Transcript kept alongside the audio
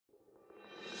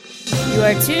You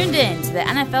are tuned in to the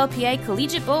NFLPA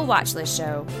Collegiate Bowl Watchlist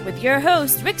Show with your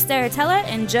hosts Rick Staratella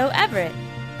and Joe Everett,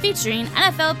 featuring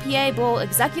NFLPA Bowl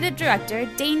Executive Director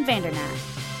Dane Vandernat.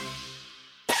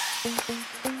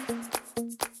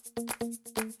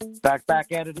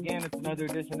 Back at it again. It's another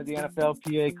edition of the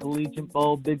NFLPA Collegiate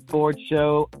Bowl Big Board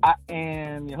Show. I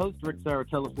am your host, Rick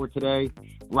Saratella, for today.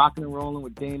 Rocking and rolling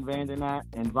with Dane Vandernat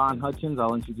and Von Hutchins.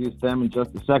 I'll introduce them in just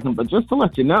a second. But just to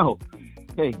let you know,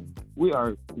 hey, we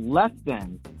are less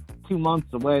than 2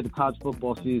 months away. The college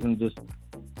football season just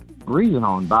breezing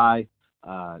on by.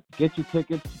 Get your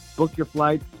tickets, book your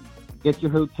flights, get your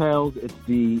hotels. It's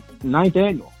the 9th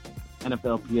annual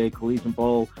NFLPA Collegiate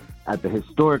Bowl at the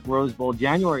historic Rose Bowl,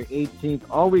 January 18th,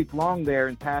 all week long there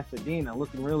in Pasadena.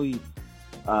 Looking really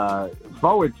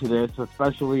forward to this,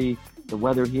 especially the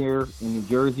weather here in New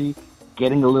Jersey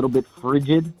getting a little bit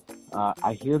frigid.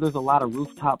 I hear there's a lot of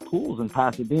rooftop pools in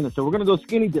Pasadena, so we're going to go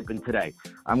skinny dipping today.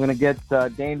 I'm going to get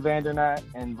Dane Vandernat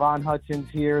and Von Hutchins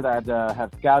here that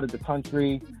have scouted the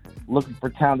country looking for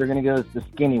town. They're going to go to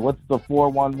skinny. What's the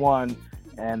 411?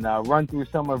 And run through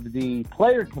some of the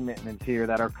player commitments here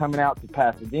that are coming out to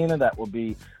Pasadena that will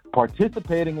be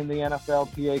participating in the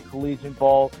NFLPA Collegiate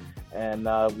Bowl. And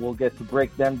we'll get to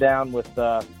break them down with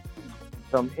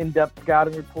some in-depth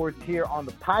scouting reports here on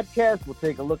the podcast. We'll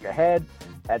take a look ahead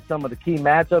at some of the key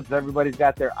matchups. Everybody's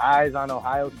got their eyes on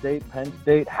Ohio State, Penn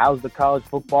State. How's the college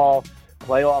football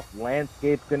playoff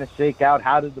landscape going to shake out?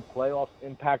 How did the playoffs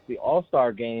impact the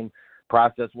All-Star game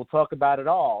process? We'll talk about it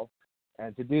all.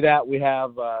 And to do that, we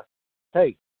have,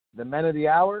 the men of the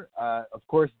hour. Of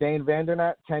course, Dane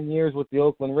Vandernat, 10 years with the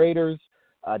Oakland Raiders,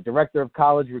 director of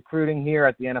college recruiting here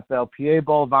at the NFLPA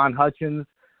Bowl. Von Hutchins,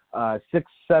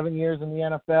 6-7 years in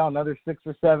the NFL, another 6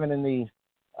 or 7 in the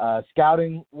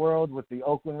scouting world with the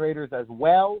Oakland Raiders as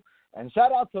well. And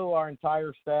shout out to our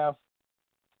entire staff,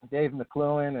 Dave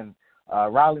McClellan and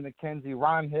Riley McKenzie,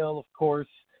 Ron Hill, of course,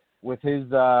 with his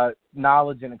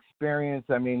knowledge and experience.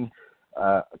 I mean,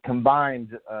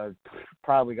 combined,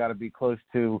 probably got to be close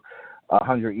to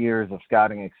 100 years of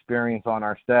scouting experience on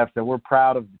our staff. So we're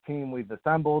proud of the team we've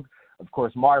assembled. Of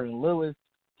course, Marvin Lewis,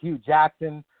 Hugh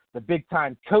Jackson, the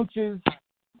big-time coaches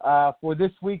for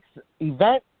this week's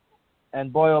event.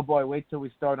 And boy, oh boy, wait till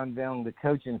we start unveiling the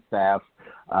coaching staff.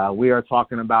 We are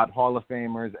talking about Hall of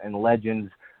Famers and legends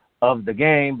of the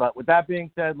game. But with that being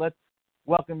said, let's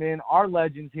welcome in our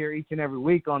legends here each and every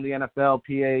week on the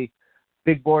NFLPA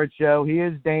Big Board Show. He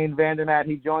is Dane Vandernat.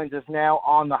 He joins us now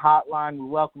on the hotline. We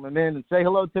welcome him in and say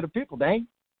hello to the people, Dane.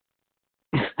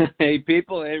 Hey,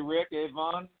 people. Hey, Rick. Hey,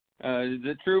 Vaughn. Is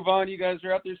it true, Vaughn, you guys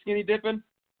are out there skinny dipping?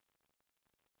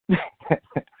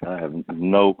 I have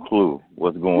no clue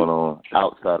what's going on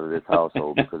outside of this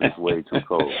household because it's way too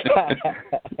cold.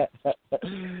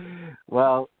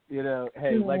 Well, you know,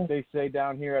 hey, like they say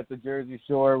down here at the Jersey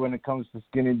Shore when it comes to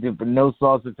skinny dipping, no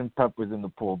sausage and peppers in the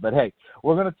pool. But, hey,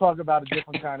 we're going to talk about a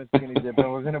different kind of skinny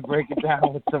dipping. We're going to break it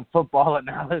down with some football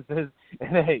analysis.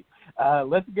 And, hey,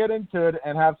 let's get into it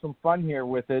and have some fun here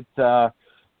with it.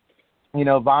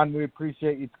 Vaughn, we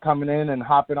appreciate you coming in and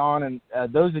hopping on. And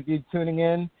those of you tuning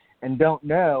in and don't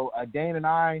know, Dane and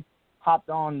I hopped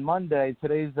on Monday.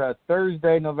 Today's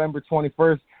Thursday, November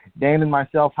 21st. Dane and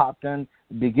myself hopped in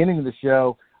the beginning of the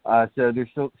show. So there's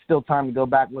still time to go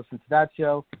back and listen to that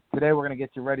show. Today we're going to get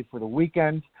you ready for the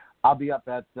weekend. I'll be up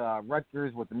at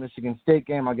Rutgers with the Michigan State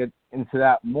game. I'll get into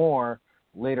that more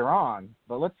later on.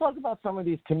 But let's talk about some of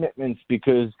these commitments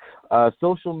because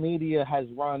social media has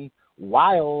run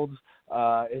wild.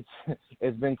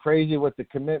 It's been crazy with the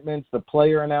commitments, the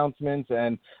player announcements.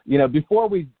 And, before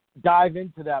we dive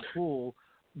into that pool,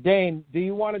 Dane, do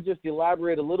you want to just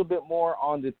elaborate a little bit more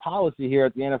on the policy here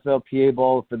at the NFLPA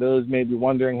Bowl for those maybe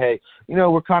wondering, hey,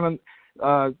 we're kind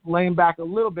of laying back a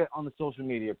little bit on the social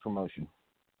media promotion?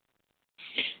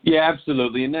 Yeah,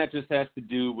 absolutely. And that just has to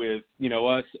do with,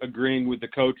 us agreeing with the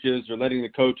coaches or letting the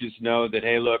coaches know that,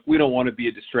 hey, look, we don't want to be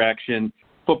a distraction.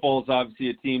 Football is obviously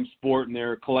a team sport, and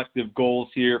there are collective goals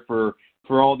here for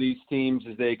all these teams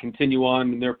as they continue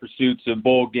on in their pursuits of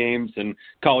bowl games and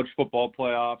college football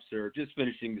playoffs or just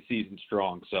finishing the season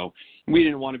strong. So we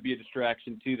didn't want to be a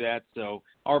distraction to that. So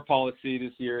our policy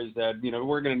this year is that,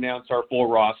 we're going to announce our full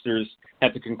rosters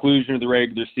at the conclusion of the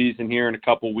regular season here in a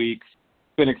couple weeks.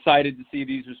 Been excited to see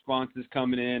these responses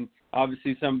coming in.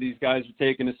 Obviously, some of these guys are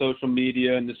taking to social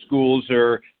media, and the schools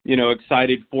are,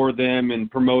 excited for them and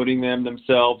promoting them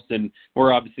themselves, and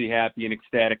we're obviously happy and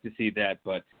ecstatic to see that.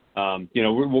 But,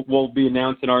 we'll be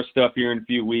announcing our stuff here in a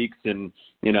few weeks, and,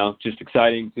 just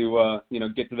exciting to,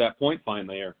 get to that point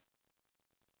finally here.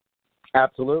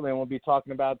 Absolutely, and we'll be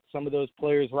talking about some of those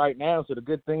players right now. So the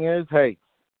good thing is, hey,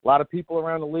 a lot of people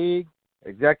around the league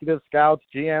executive scouts,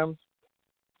 GMs,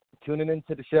 tuning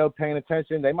into the show, paying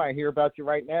attention, they might hear about you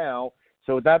right now.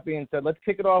 So with that being said, let's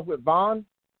kick it off with Von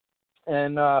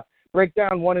and break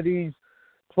down one of these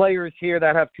players here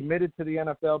that have committed to the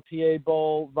NFLPA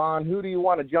Bowl. Von, who do you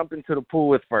want to jump into the pool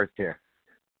with first here?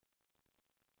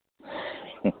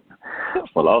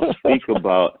 Well, I'll speak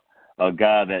about a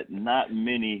guy that not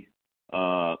many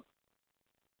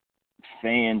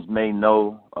fans may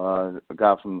know, a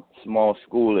guy from small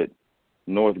school at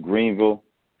North Greenville,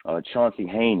 Chauncey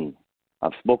Haney.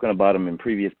 I've spoken about him in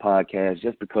previous podcasts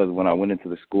just because when I went into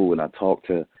the school and I talked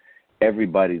to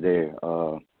everybody there,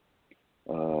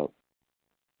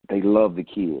 they loved the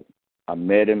kid. I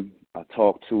met him. I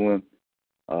talked to him.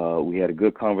 We had a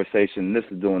good conversation. This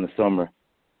is during the summer.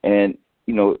 And,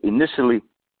 you know, initially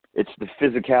it's the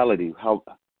physicality,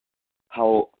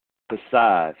 how the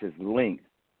size, his length,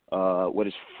 what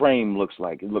his frame looks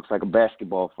like. It looks like a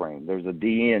basketball frame. There's a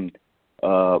DN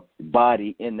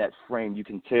body in that frame. You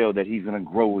can tell that he's going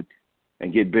to grow it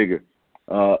and get bigger.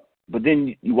 But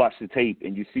then you watch the tape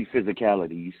and you see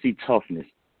physicality. You see toughness.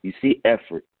 You see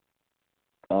effort.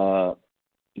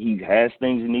 He has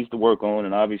things he needs to work on,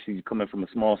 and obviously he's coming from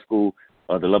a small school.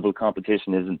 The level of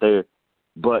competition isn't there.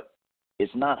 But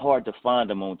it's not hard to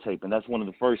find him on tape, and that's one of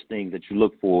the first things that you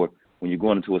look for when you're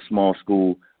going into a small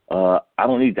school. I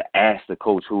don't need to ask the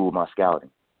coach who am I scouting.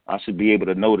 I should be able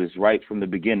to notice right from the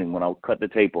beginning when I cut the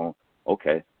tape on,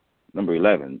 okay, number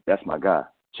 11, that's my guy,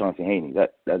 Chauncey Haney.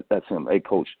 That's him. Hey,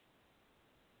 coach,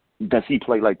 does he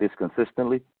play like this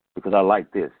consistently? Because I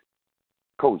like this.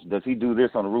 Coach, does he do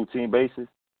this on a routine basis?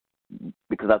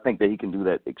 Because I think that he can do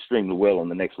that extremely well on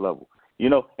the next level. You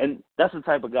know, and that's the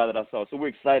type of guy that I saw. So we're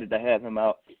excited to have him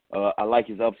out. I like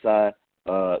his upside.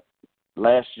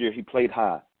 Last year he played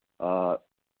high.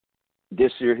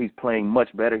 This year he's playing much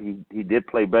better. He did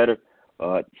play better.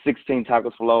 16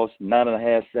 tackles for loss,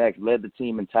 9.5 sacks, led the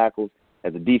team in tackles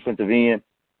as a defensive end.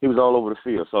 He was all over the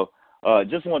field. So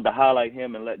just wanted to highlight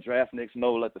him and let draftniks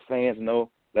know, let the fans know,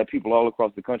 let people all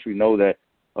across the country know that,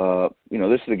 you know,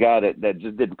 this is a guy that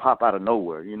just didn't pop out of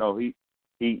nowhere. You know,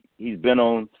 he's been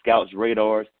on scouts'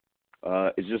 radars.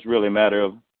 It's just really a matter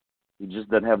of he just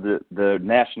doesn't have the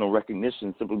national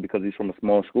recognition simply because he's from a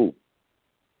small school.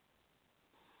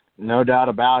 No doubt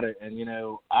about it. And, you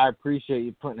know, I appreciate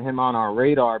you putting him on our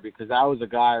radar because I was a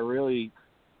guy really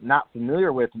not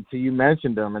familiar with until you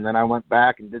mentioned him. And then I went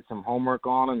back and did some homework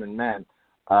on him. And, man,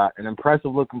 an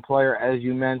impressive-looking player, as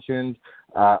you mentioned,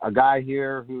 a guy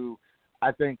here who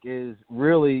I think is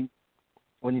really,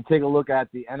 when you take a look at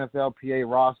the NFLPA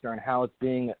roster and how it's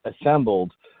being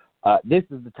assembled, this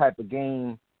is the type of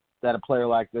game that a player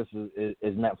like this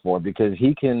is meant for because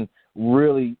he can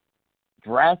really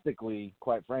drastically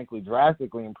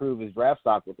improve his draft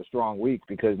stock with a strong week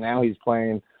because now he's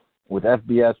playing with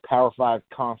FBS Power 5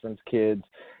 conference kids,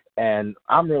 and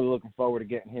I'm really looking forward to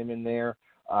getting him in there.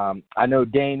 I know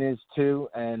Dane is too,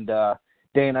 and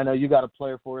Dane, I know you got a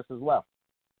player for us as well.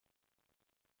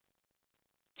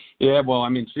 Yeah, well, I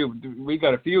mean, shoot, we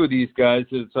got a few of these guys,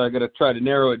 so I got to try to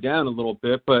narrow it down a little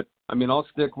bit. But, I mean, I'll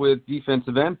stick with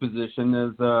defensive end position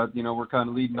as, you know, we're kind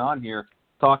of leading on here,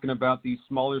 talking about these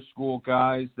smaller school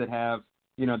guys that have,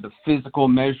 you know, the physical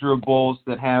measurables,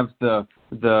 that have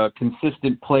the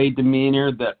consistent play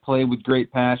demeanor, that play with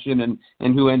great passion,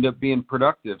 and who end up being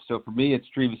productive. So for me, it's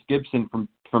Trevis Gibson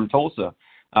from Tulsa,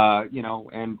 you know,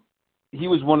 and he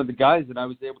was one of the guys that I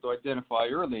was able to identify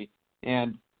early.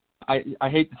 And I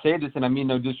hate to say this, and I mean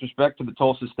no disrespect to the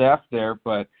Tulsa staff there,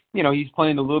 but, you know, he's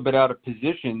playing a little bit out of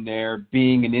position there,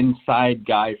 being an inside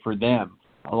guy for them.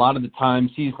 A lot of the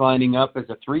times he's lining up as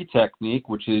a 3 technique,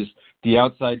 which is the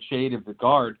outside shade of the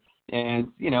guard. And,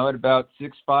 you know, at about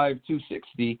 6'5",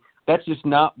 260, that's just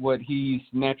not what he's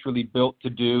naturally built to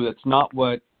do. That's not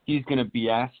what he's going to be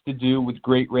asked to do with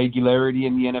great regularity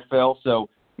in the NFL. So,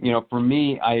 you know, for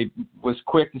me, I was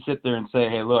quick to sit there and say,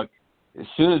 hey, look, as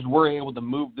soon as we're able to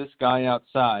move this guy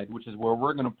outside, which is where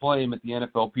we're going to play him at the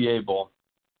NFLPA Bowl,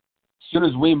 as soon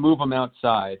as we move him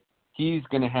outside, he's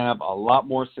going to have a lot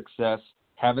more success,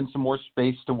 having some more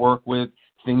space to work with.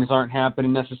 Things aren't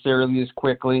happening necessarily as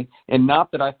quickly. And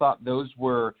not that I thought those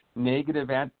were negative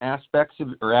aspects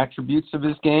or attributes of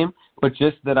his game, but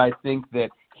just that I think that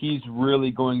he's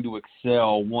really going to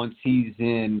excel once he's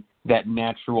in that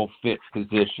natural fit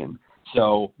position.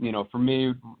 So, you know, for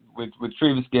me, with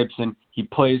Trevis Gibson, he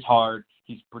plays hard,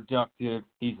 he's productive,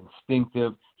 he's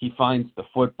instinctive, he finds the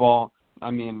football. I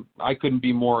mean, I couldn't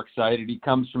be more excited. He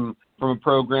comes from a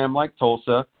program like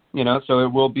Tulsa, you know, so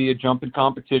it will be a jump in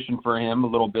competition for him a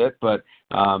little bit. But,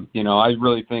 you know, I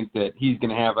really think that he's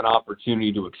going to have an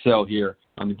opportunity to excel here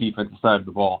on the defensive side of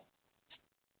the ball.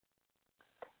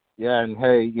 Yeah, and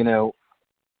hey,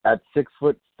 at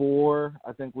 6'4",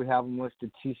 I think we have him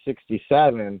listed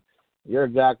 267. You're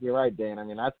exactly right, Dane. I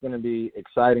mean, that's going to be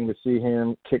exciting to see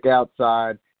him kick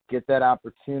outside, get that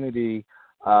opportunity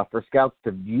for scouts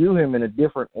to view him in a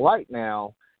different light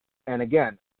now. And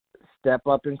again, step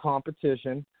up in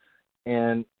competition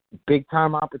and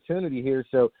big-time opportunity here.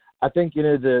 So I think,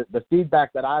 the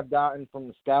feedback that I've gotten from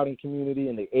the scouting community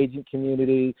and the agent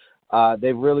community,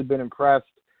 they've really been impressed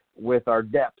with our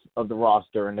depth of the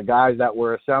roster and the guys that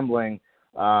we're assembling.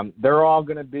 They're all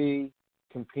going to be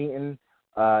competing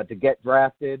to get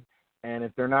drafted. And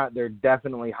if they're not, they're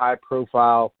definitely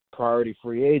high-profile priority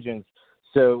free agents.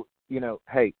 So,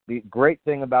 hey, the great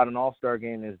thing about an all-star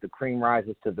game is the cream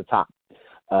rises to the top.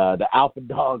 The alpha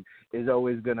dog is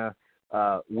always going to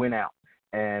win out.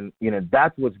 And,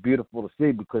 that's what's beautiful to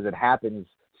see because it happens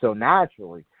so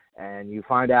naturally. And you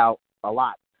find out a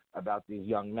lot about these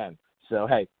young men. So,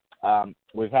 hey,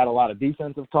 we've had a lot of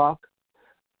defensive talk.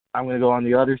 I'm going to go on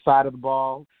the other side of the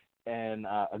ball. And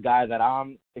a guy that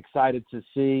I'm excited to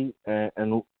see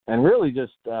and really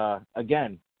just,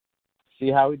 again,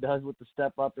 see how he does with the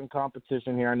step up in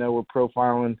competition here. I know we're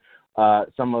profiling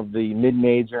some of the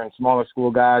mid-major and smaller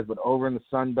school guys, but over in the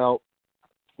Sun Belt,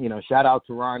 shout out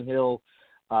to Ron Hill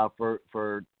for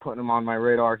putting him on my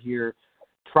radar here.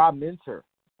 Trob Minter,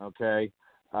 okay,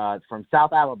 from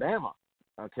South Alabama,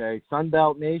 okay. Sun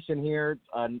Belt Nation here,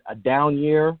 a down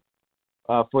year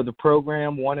for the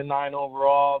program, 1-9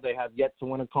 overall. They have yet to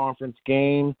win a conference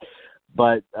game.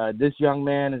 But this young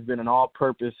man has been an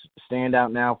all-purpose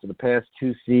standout now for the past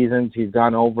 2 seasons. He's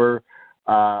gone over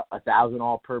 1,000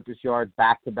 all-purpose yards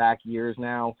back-to-back years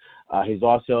now. He's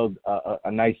also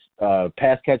a nice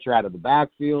pass catcher out of the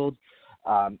backfield.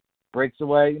 Breaks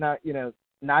away, not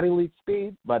elite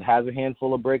speed, but has a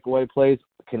handful of breakaway plays.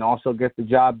 Can also get the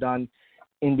job done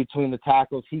in between the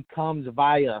tackles. He comes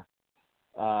via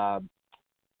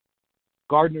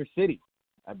Gardner City,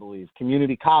 I believe,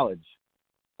 Community College.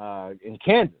 In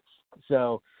Kansas.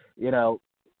 So,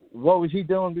 what was he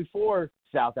doing before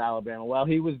South Alabama? Well,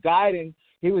 he was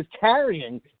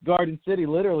carrying Garden City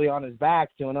literally on his back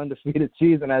to an undefeated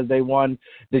season as they won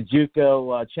the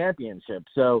JUCO championship.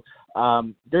 So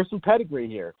there's some pedigree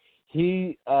here.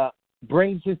 He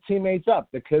brings his teammates up.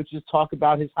 The coaches talk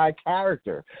about his high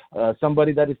character,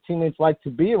 somebody that his teammates like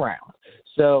to be around.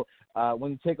 So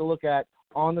when you take a look at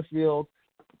on the field,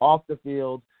 off the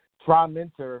field, Trob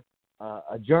Minter,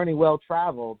 a journey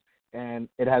well-traveled, and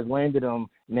it has landed him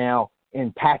now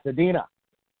in Pasadena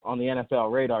on the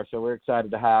NFL radar. So we're excited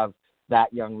to have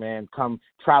that young man come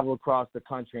travel across the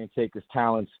country and take his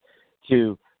talents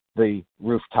to the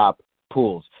rooftop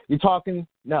pools. You talking?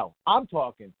 No, I'm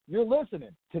talking. You're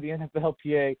listening to the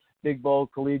NFLPA Big Bowl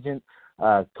Collegiate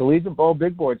Bowl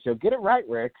Big Board Show. Get it right,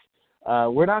 Rick.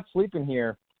 We're not sleeping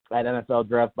here at NFL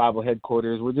Draft Bible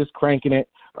headquarters. We're just cranking it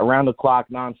around the clock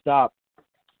nonstop,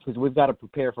 because we've got to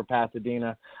prepare for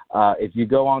Pasadena. If you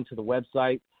go onto the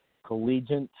website,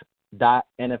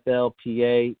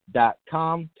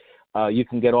 collegiate.nflpa.com, you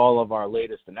can get all of our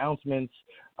latest announcements.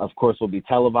 Of course, we'll be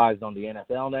televised on the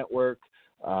NFL Network.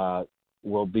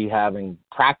 We'll be having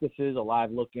practices, a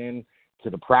live look in to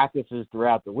the practices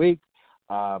throughout the week.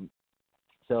 So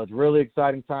it's really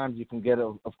exciting times. You can get,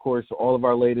 of course, all of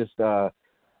our latest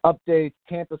updates,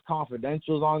 campus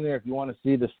confidentials on there. If you want to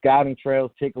see the scouting trails,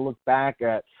 take a look back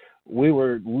at, we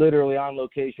were literally on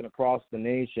location across the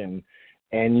nation,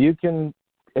 and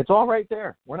it's all right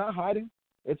there. We're not hiding.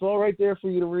 It's all right there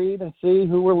for you to read and see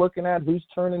who we're looking at, who's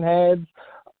turning heads.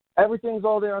 Everything's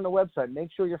all there on the website.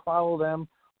 Make sure you follow them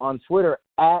on Twitter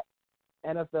at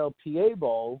NFLPA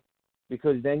Bowl,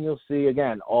 because then you'll see,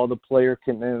 again, all the player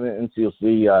commitments. You'll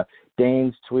see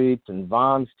Dane's tweets and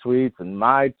Von's tweets and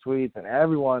my tweets and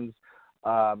everyone's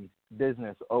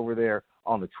business over there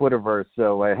on the Twitterverse.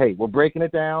 So, hey, we're breaking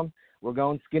it down. We're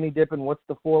going skinny dipping. What's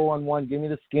the 411? Give me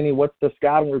the skinny. What's the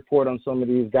scouting report on some of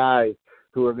these guys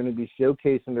who are going to be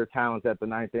showcasing their talents at the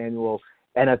 9th annual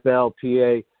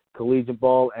NFLPA Collegiate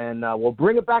Bowl? And we'll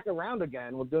bring it back around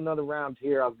again. We'll do another round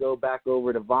here. I'll go back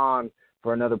over to Von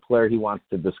for another player he wants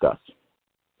to discuss.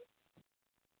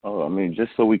 Oh, I mean,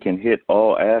 just so we can hit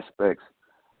all aspects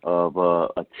of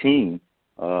a team,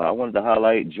 I wanted to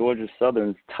highlight Georgia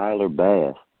Southern's Tyler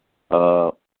Bass.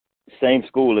 Same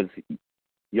school as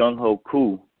Younghoe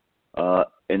Koo,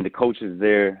 and the coaches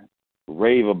there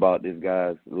rave about this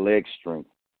guy's leg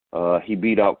strength. He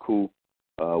beat out Koo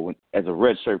as a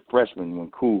redshirt freshman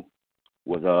when Koo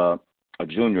was a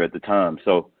junior at the time.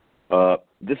 So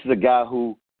this is a guy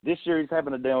who this year he's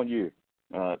having a down year.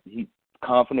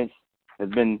 Confidence has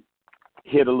been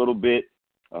hit a little bit,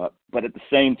 but at the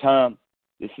same time,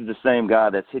 this is the same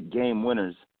guy that's hit game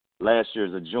winners last year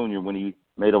as a junior when he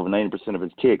made over 90% of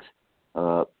his kicks,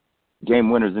 game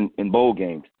winners in bowl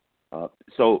games.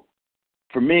 So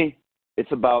for me,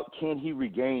 it's about, can he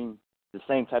regain the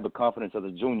same type of confidence as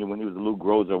a junior when he was a Luke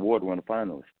Groza Award-winning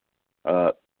finalist?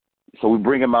 So we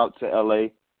bring him out to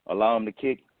L.A., allow him to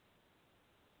kick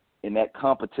in that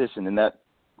competition, in that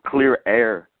clear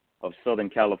air of Southern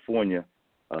California,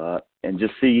 and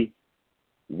just see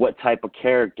what type of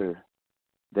character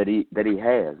that he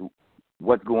has.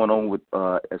 What's going on with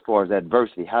as far as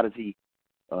adversity? How does he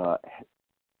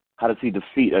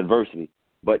defeat adversity?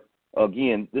 But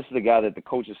again, this is a guy that the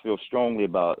coaches feel strongly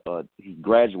about. He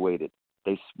graduated.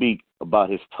 They speak about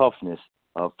his toughness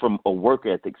from a work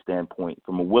ethic standpoint,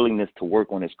 from a willingness to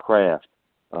work on his craft.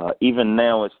 Even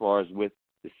now, as far as with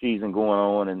the season going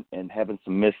on and having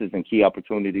some misses and key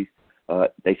opportunities,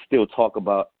 they still talk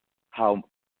about how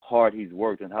hard he's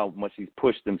worked and how much he's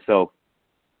pushed himself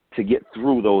to get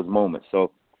through those moments.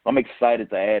 So I'm excited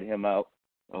to add him out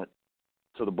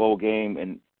to the bowl game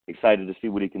and excited to see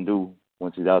what he can do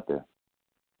once he's out there.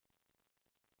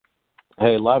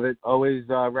 Hey, love it. Always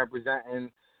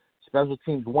representing special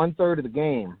teams 1/3 of the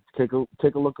game. Take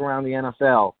a look around the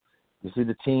NFL. You see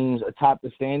the teams atop the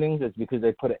standings. It's because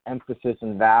they put an emphasis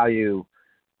and value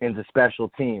into special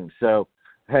teams. So,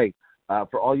 hey,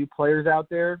 for all you players out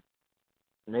there,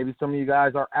 maybe some of you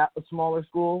guys are at a smaller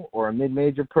school or a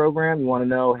mid-major program. You want to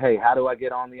know, hey, how do I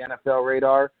get on the NFL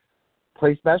radar?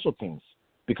 Play special teams,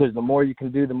 because the more you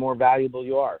can do, the more valuable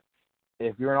you are.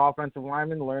 If you're an offensive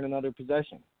lineman, learn another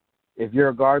possession. If you're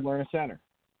a guard, learn a center.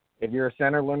 If you're a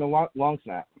center, learn a long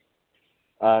snap.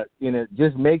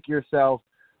 Just make yourself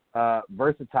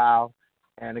versatile.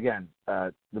 And again,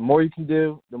 the more you can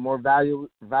do, the more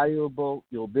valuable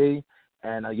you'll be,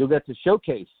 and you'll get to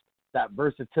showcase that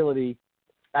versatility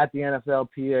at the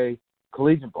NFLPA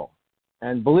Collegiate Bowl.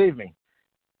 And believe me,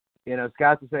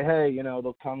 scouts will say, hey,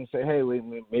 they'll come and say, hey,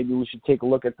 maybe we should take a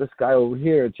look at this guy over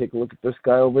here, take a look at this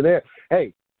guy over there.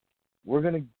 Hey, we're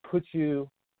going to put you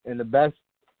in the best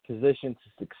position to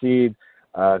succeed,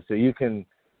 so you can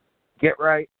get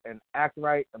right and act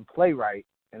right and play right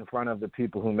in front of the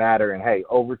people who matter. And, hey,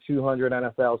 over 200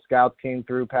 NFL scouts came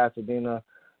through Pasadena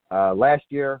last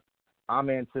year. I'm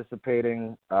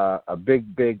anticipating a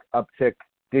big uptick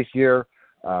this year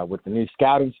with the new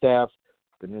scouting staff,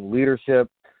 the new leadership.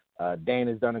 Dane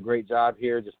has done a great job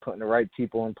here just putting the right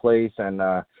people in place. And,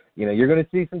 you're going to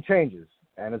see some changes,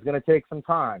 and it's going to take some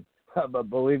time. But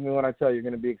believe me when I tell you, you're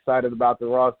going to be excited about the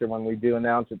roster when we do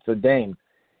announce it. So, Dane,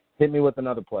 hit me with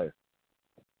another player.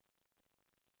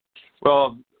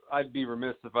 Well, I'd be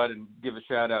remiss if I didn't give a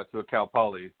shout-out to a Cal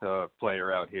Poly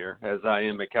player out here, as I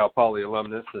am a Cal Poly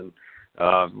alumnus, and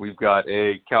we've got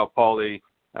a Cal Poly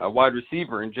wide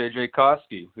receiver in J.J.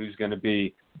 Koski, who's going to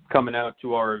be coming out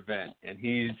to our event. And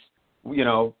he's,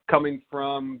 coming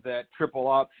from that triple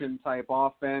option type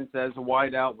offense as a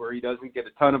wideout where he doesn't get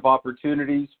a ton of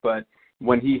opportunities, but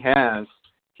when he has,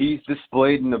 he's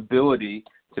displayed an ability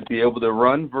to be able to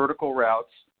run vertical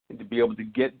routes and to be able to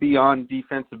get beyond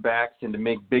defensive backs and to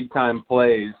make big-time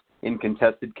plays in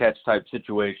contested catch type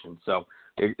situations. So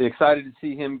excited to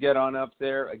see him get on up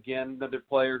there. Again, another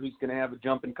player who's going to have a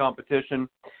jump in competition.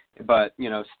 But,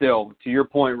 still, to your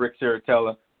point, Rick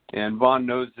Saratella, and Vaughn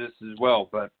knows this as well,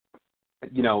 but,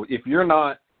 if you're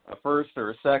not a first or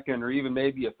a second or even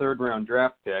maybe a third-round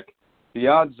draft pick, the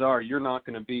odds are you're not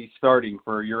going to be starting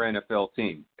for your NFL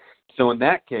team. So in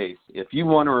that case, if you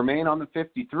want to remain on the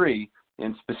 53,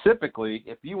 and specifically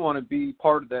if you want to be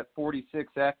part of that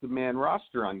 46 active man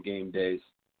roster on game days,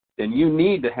 then you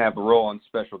need to have a role on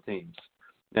special teams.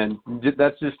 And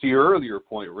that's just to your earlier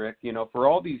point, Rick. For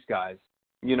all these guys,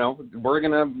 we're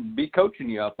going to be coaching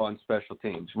you up on special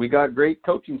teams. We got great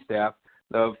coaching staff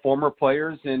of former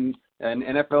players and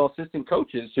NFL assistant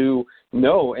coaches who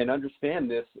know and understand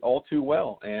this all too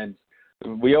well. And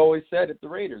we always said at the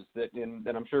Raiders that, and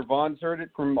I'm sure Vaughn's heard it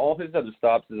from all his other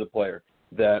stops as a player,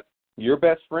 that your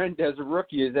best friend as a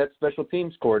rookie is that special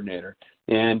teams coordinator.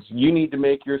 And you need to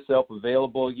make yourself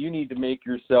available. You need to make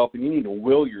yourself, and you need to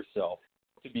will yourself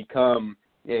to become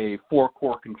a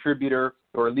four-core contributor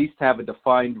or at least have a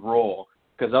defined role,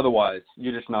 because otherwise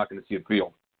you're just not going to see a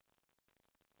field.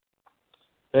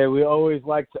 Hey, we always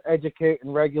like to educate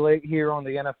and regulate here on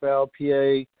the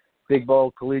NFLPA Big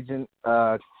Bowl Collegiate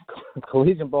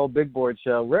Bowl Big Board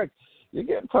Show. Rick, you're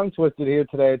getting tongue twisted here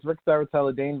today. It's Rick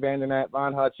Saratella, Dane Vandernat,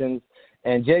 Von Hutchins,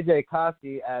 and J.J.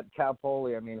 Koski at Cal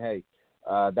Poly. I mean, hey,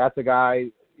 that's a guy,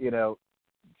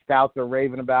 scouts are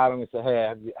raving about him and say,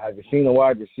 hey, have you seen the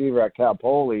wide receiver at Cal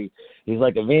Poly? He's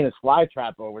like a Venus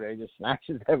flytrap over there. He just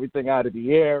snatches everything out of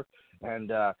the air.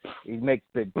 And he makes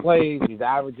big plays. He's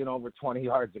averaging over 20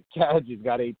 yards a catch. He's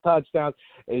got 8 touchdowns.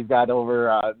 He's got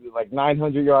over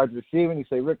 900 yards receiving. You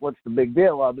say, Rick, what's the big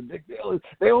deal? Well, the big deal is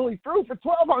they only threw for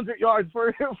 1,200 yards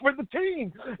for the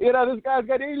team. This guy's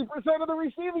got 80% of the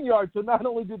receiving yards. So not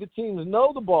only do the teams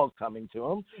know the ball's coming to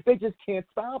him, they just can't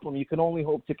stop him. You can only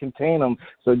hope to contain him.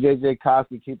 So J.J.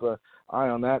 Koski, keep an eye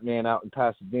on that man out in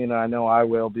Pasadena. I know I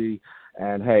will be.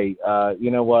 And, hey,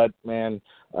 you know what, man?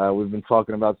 We've been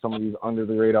talking about some of these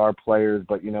under-the-radar players,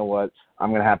 but you know what?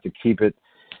 I'm going to have to keep it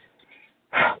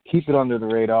under the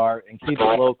radar and keep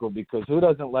it local because who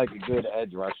doesn't like a good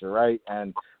edge rusher, right?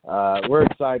 And we're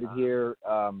excited here.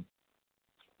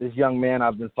 This young man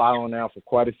I've been following now for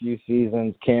quite a few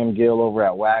seasons, Cam Gill over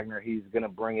at Wagner, he's going to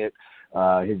bring it,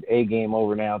 his A game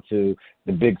over now to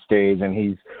the big stage, and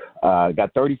he's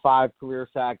got 35 career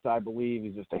sacks, I believe.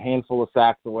 He's just a handful of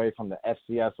sacks away from the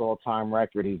FCS all-time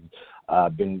record. He's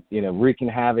been, wreaking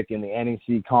havoc in the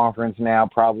NEC conference now,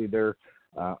 probably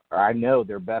I know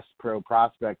their best pro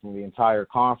prospect in the entire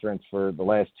conference for the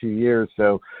last 2 years.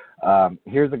 So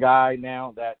here's a guy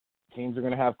now that teams are going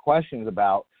to have questions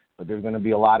about, but there's going to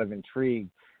be a lot of intrigue.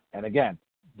 And again,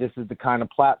 this is the kind of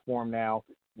platform now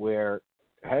where,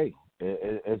 hey,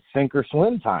 it's sink or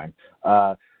swim time.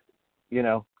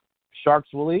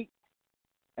 Sharks will eat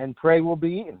and prey will be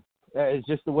eaten. It's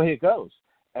just the way it goes.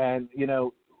 And,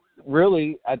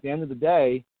 really, at the end of the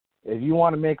day, if you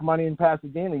want to make money in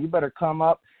Pasadena, you better come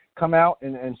out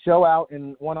and show out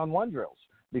in one-on-one drills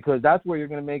because that's where you're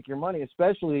going to make your money,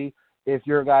 especially if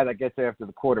you're a guy that gets after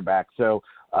the quarterback. So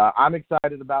I'm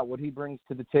excited about what he brings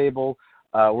to the table.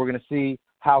 We're going to see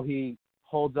how he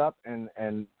holds up and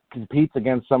competes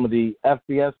against some of the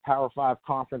FBS Power 5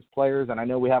 conference players. And I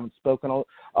know we haven't spoken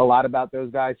a lot about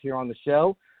those guys here on the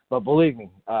show, but believe me,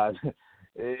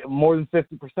 more than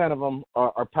 50% of them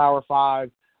are Power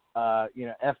 5,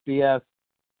 FBS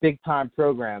big-time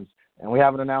programs. And we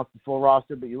haven't announced the full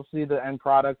roster, but you'll see the end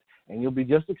product, and you'll be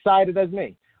just excited as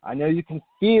me. I know you can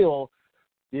feel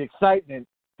the excitement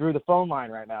through the phone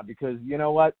line right now because you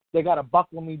know what? They got to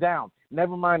buckle me down.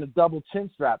 Never mind a double chin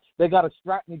strap. They got to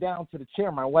strap me down to the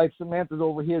chair. My wife Samantha's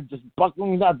over here just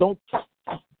buckling me down. Don't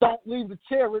leave the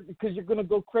chair because you're going to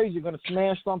go crazy. You're going to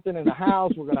smash something in the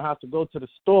house. We're going to have to go to the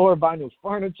store, buy new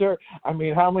furniture. I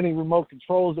mean, how many remote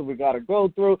controls have we got to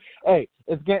go through? Hey,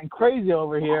 it's getting crazy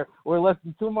over here. We're less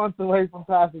than 2 months away from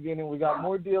Pasadena. We got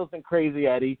more deals than Crazy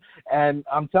Eddie. And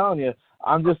I'm telling you,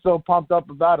 I'm just so pumped up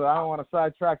about it. I don't want to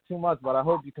sidetrack too much, but I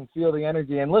hope you can feel the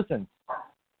energy. And listen,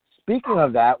 speaking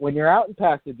of that, when you're out in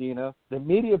Pasadena, the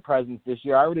media presence this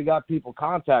year, I already got people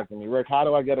contacting me. Rick, how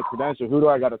do I get a credential? Who do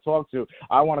I got to talk to?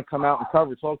 I want to come out and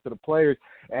cover, talk to the players,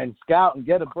 and scout and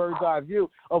get a bird's eye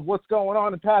view of what's going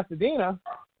on in Pasadena.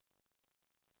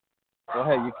 So,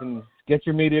 hey, you can get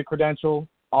your media credential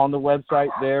on the website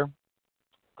there,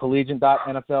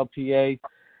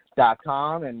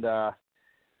 collegiate.nflpa.com. And,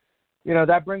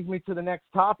 that brings me to the next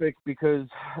topic because,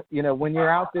 when you're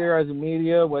out there as a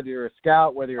media, whether you're a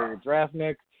scout, whether you're a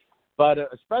draftnik, but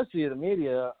especially the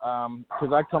media,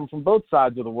 because I come from both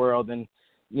sides of the world, and,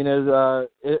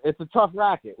 it's a tough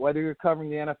racket, whether you're covering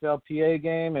the NFLPA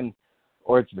game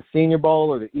or it's the Senior Bowl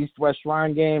or the East-West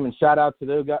Shrine game, and shout out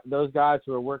to those guys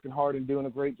who are working hard and doing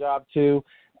a great job too.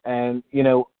 And,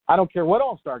 I don't care what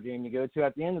all-star game you go to,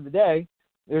 at the end of the day,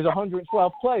 there's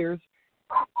 112 players,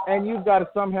 and you've got to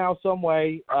somehow, some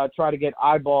way, try to get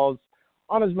eyeballs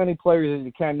on as many players as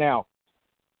you can. Now,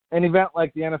 an event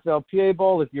like the NFLPA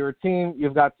Bowl, if you're a team,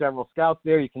 you've got several scouts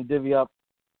there. You can divvy up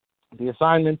the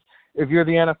assignments. If you're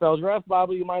the NFL Draft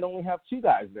Bible, you might only have 2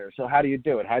 guys there. So how do you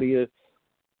do it? How do you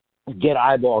get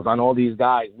eyeballs on all these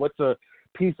guys? What's a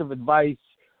piece of advice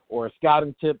or a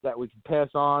scouting tip that we can pass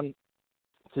on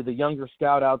to the younger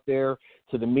scout out there,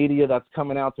 to the media that's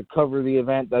coming out to cover the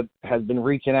event that has been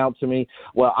reaching out to me?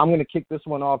 Well, I'm going to kick this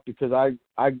one off because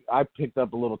I picked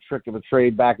up a little trick of a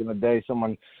trade back in the day.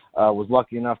 Someone was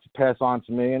lucky enough to pass on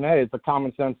to me. And, hey, it's a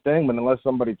common sense thing, but unless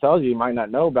somebody tells you, you might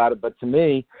not know about it. But to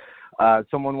me,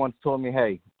 someone once told me,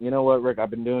 hey, you know what, Rick,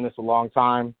 I've been doing this a long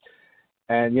time.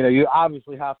 And, you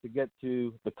obviously have to get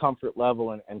to the comfort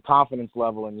level and confidence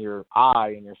level in your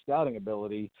eye and your scouting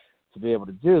ability to be able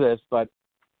to do this. But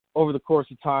over the course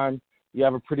of time, you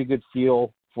have a pretty good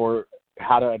feel for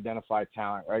how to identify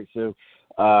talent, right? So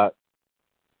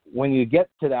when you get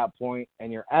to that point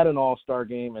and you're at an all-star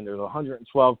game and there's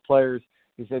 112 players,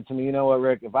 he said to me, you know what,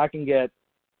 Rick, if I can get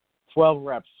 12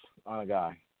 reps on a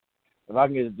guy, if I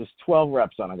can get just 12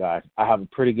 reps on a guy, I have a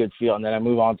pretty good feel, and then I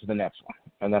move on to the next one,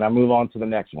 and then I move on to the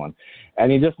next one.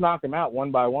 And you just knock them out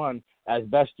one by one as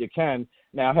best you can.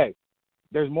 Now, hey,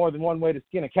 there's more than one way to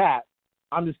skin a cat.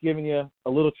 I'm just giving you a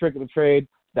little trick of the trade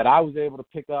that I was able to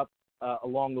pick up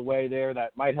along the way there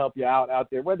that might help you out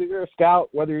there, whether you're a scout,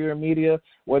 whether you're a media,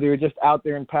 whether you're just out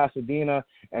there in Pasadena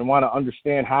and want to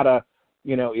understand how to,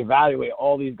 evaluate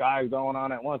all these guys going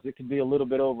on at once. It can be a little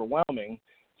bit overwhelming.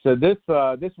 So this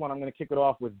one, I'm going to kick it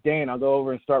off with Dane. I'll go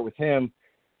over and start with him.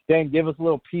 Dane, give us a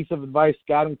little piece of advice,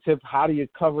 scouting tip. How do you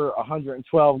cover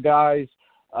 112 guys?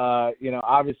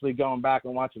 Obviously going back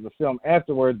and watching the film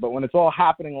afterwards, but when it's all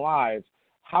happening live,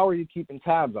 how are you keeping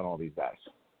tabs on all these guys?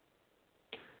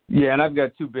 Yeah, and I've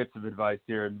got two bits of advice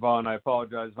here. And Vaughn, I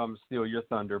apologize if I'm going to steal your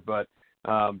thunder, but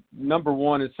number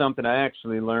one is something I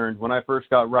actually learned. When I first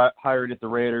got hired at the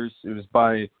Raiders, it was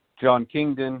by John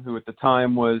Kingdon, who at the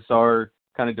time was our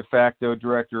kind of de facto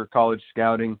director of college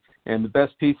scouting. And the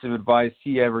best piece of advice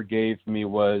he ever gave me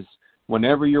was,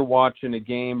 whenever you're watching a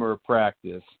game or a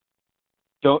practice,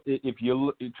 if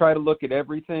you try to look at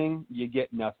everything, you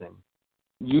get nothing.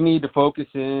 You need to focus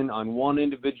in on one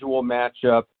individual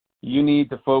matchup. You need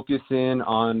to focus in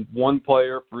on one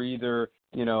player for either,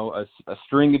 a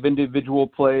string of individual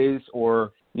plays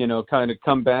or, kind of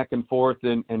come back and forth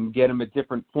and get them at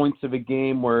different points of a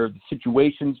game where the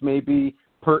situations may be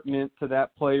pertinent to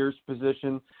that player's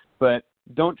position. But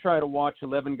don't try to watch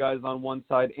 11 guys on one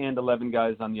side and 11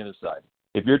 guys on the other side.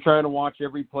 If you're trying to watch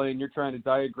every play and you're trying to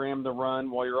diagram the run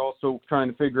while you're also trying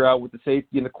to figure out what the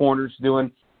safety in the corner's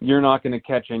doing, you're not going to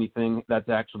catch anything that's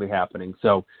actually happening.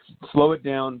 So slow it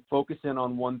down, focus in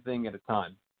on one thing at a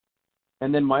time.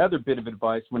 And then my other bit of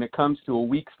advice when it comes to a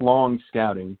week's-long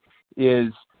scouting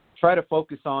is try to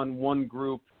focus on one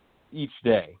group each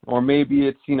day. Or maybe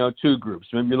it's, two groups.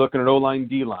 Maybe you're looking at O-line,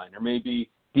 D-line, or maybe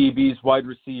DBs, wide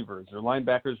receivers, or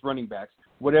linebackers, running backs,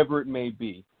 whatever it may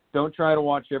be. Don't try to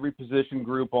watch every position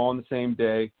group all on the same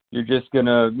day. You're just going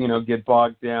to, get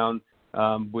bogged down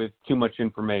with too much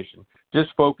information.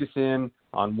 Just focus in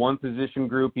on one position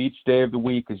group each day of the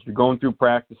week as you're going through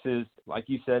practices. Like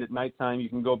you said, at nighttime, you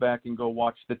can go back and go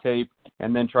watch the tape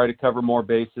and then try to cover more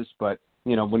bases. But,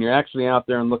 when you're actually out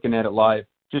there and looking at it live,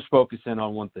 just focus in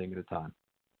on one thing at a time.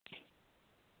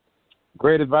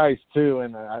 Great advice, too.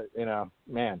 And,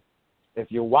 man,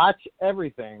 if you watch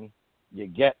everything, you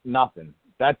get nothing.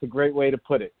 That's a great way to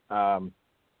put it.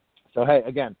 So, hey,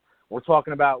 again, we're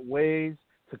talking about ways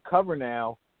to cover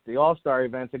now the All-Star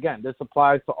events. Again, this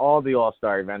applies to all the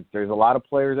All-Star events. There's a lot of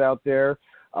players out there.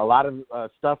 A lot of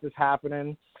stuff is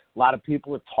happening. A lot of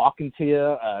people are talking to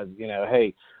you.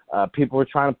 People are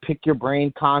trying to pick your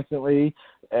brain constantly,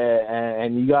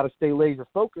 and you got to stay laser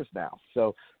focused now.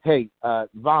 So, hey,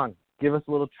 Vaughn, give us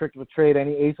a little trick of the trade.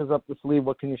 Any aces up the sleeve?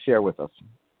 What can you share with us?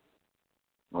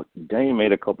 Well, Dane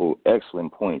made a couple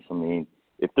excellent points. I mean,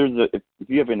 if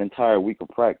you have an entire week of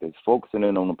practice, focusing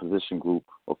in on a position group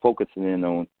or focusing in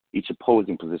on each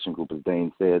opposing position group, as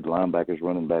Dane said, linebackers,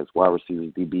 running backs, wide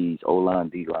receivers, DBs, O-line,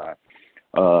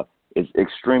 D-line, is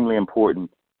extremely important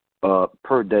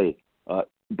per day.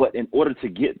 But in order to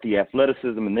get the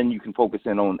athleticism, and then you can focus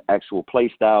in on actual play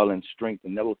style and strength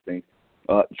and those things,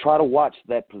 try to watch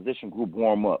that position group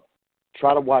warm up.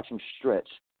 Try to watch them stretch.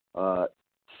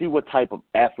 See what type of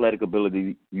athletic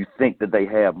ability you think that they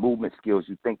have, movement skills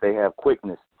you think they have,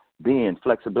 quickness, bend,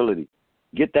 flexibility.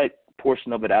 Get that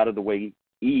portion of it out of the way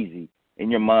easy. In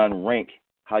your mind, rank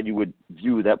how you would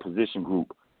view that position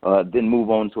group. Then move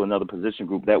on to another position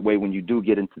group. That way when you do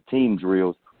get into team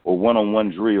drills or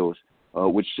one-on-one drills,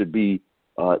 which should be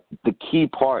the key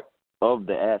part of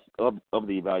the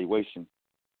evaluation,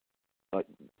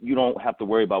 you don't have to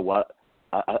worry about what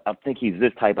I think he's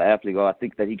this type of athlete, or I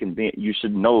think that he can be. You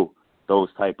should know those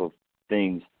type of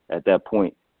things at that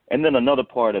point. And then another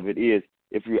part of it is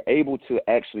if you're able to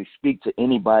actually speak to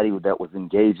anybody that was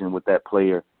engaging with that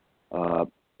player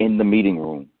in the meeting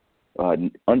room,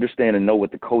 understand and know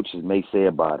what the coaches may say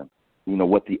about him,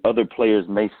 what the other players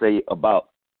may say about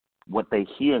what they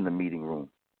hear in the meeting room.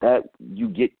 That you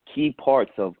get key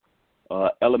parts of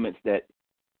elements that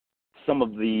some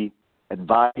of the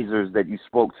advisors that you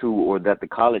spoke to or that the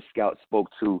college scouts spoke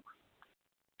to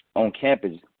on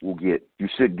campus will get. You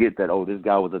should get that, this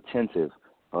guy was attentive.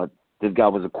 This guy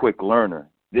was a quick learner.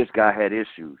 This guy had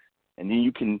issues. And then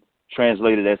you can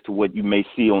translate it as to what you may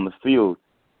see on the field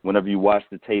whenever you watch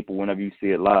the tape or whenever you see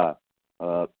it live.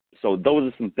 So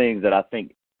those are some things that I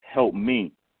think help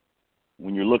me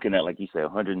when you're looking at, like you said,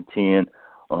 110,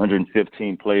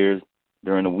 115 players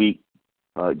during the week.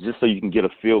 Just so you can get a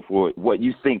feel for what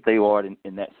you think they are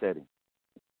in that setting.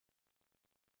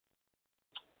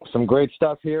 Some great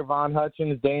stuff here. Von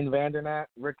Hutchins, Dane Vandernat,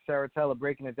 Rick Saratella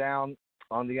breaking it down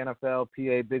on the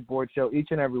NFLPA Big Board Show each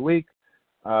and every week.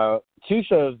 2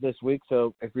 shows this week,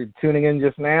 so if you're tuning in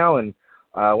just now and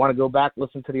want to go back,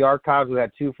 listen to the archives, we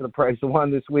had 2 for the price of 1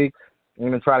 this week. We're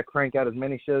going to try to crank out as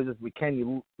many shows as we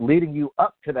can, leading you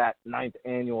up to that 9th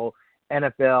annual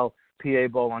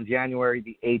NFLPA Bowl on January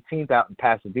the 18th out in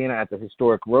Pasadena at the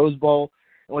historic Rose Bowl.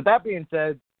 And with that being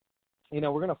said, we're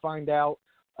going to find out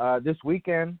this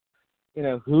weekend,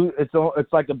 who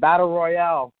it's like a battle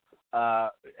royale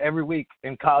every week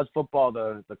in college football,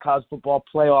 the college football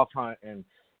playoff hunt. And,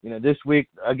 this week,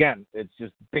 again, it's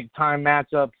just big-time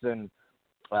matchups, and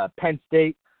Penn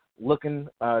State looking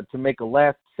to make a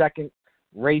last-second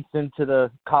race into the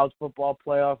college football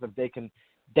playoff. If they can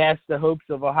dash the hopes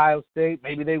of Ohio State,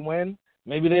 maybe they win.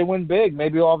 Maybe they win big.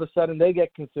 Maybe all of a sudden they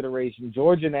get consideration.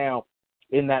 Georgia now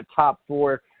in that top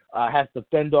 4 has to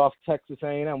fend off Texas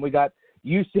A&M. We got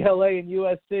UCLA and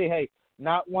USC. Hey,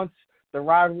 not once the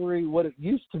rivalry what it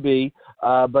used to be,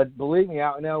 but believe me,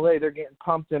 out in L.A., they're getting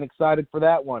pumped and excited for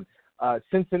that one.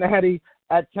 Cincinnati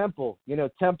at Temple.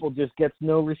 Temple just gets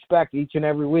no respect each and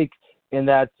every week in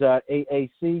that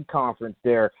AAC conference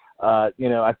there.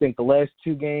 I think the last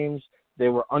 2 games, they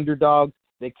were underdogs.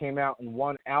 They came out and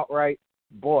won outright.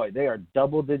 Boy, they are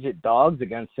double-digit dogs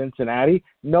against Cincinnati.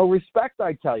 No respect,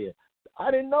 I tell you. I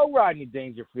didn't know Rodney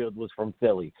Dangerfield was from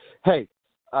Philly. Hey,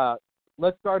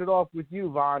 let's start it off with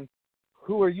you, Vaughn.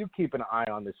 Who are you keeping an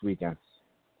eye on this weekend?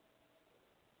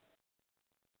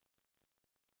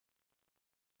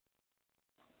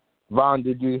 Vaughn,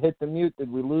 did you hit the mute?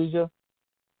 Did we lose you?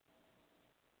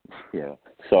 Yeah.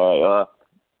 Sorry.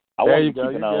 I there want you to go.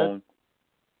 keep an You're eye good. on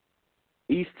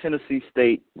East Tennessee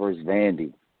State versus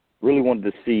Vandy. Really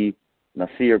wanted to see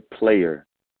Nasir Player,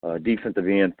 defensive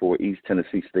end for East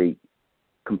Tennessee State,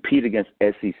 compete against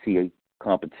SEC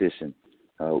competition.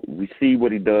 We see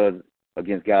what he does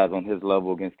against guys on his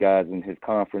level, against guys in his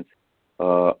conference.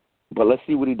 But let's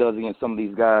see what he does against some of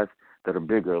these guys that are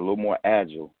bigger, a little more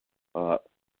agile, a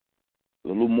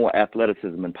little more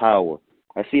athleticism and power.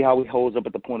 I see how he holds up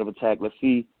at the point of attack. Let's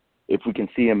see if we can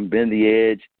see him bend the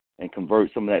edge and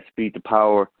convert some of that speed to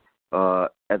power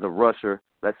as a rusher.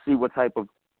 Let's see what type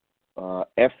of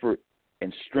effort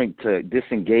and strength to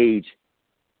disengage,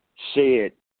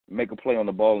 shed, make a play on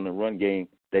the ball in the run game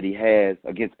that he has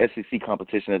against SEC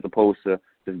competition as opposed to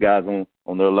his guys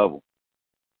on their level.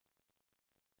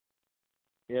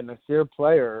 Yeah, Nasir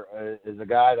Player is a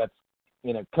guy that's,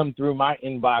 come through my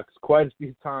inbox quite a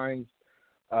few times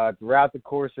throughout the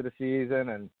course of the season.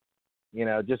 And,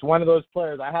 just one of those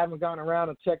players. I haven't gotten around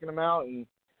to checking him out. And,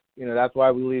 that's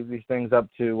why we leave these things up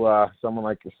to someone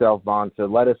like yourself, Vaughn. So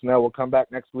let us know. We'll come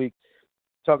back next week,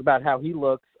 talk about how he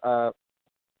looks.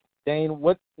 Dane,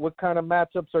 what kind of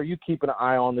matchups are you keeping an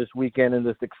eye on this weekend in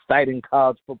this exciting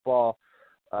college football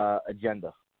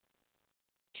agenda?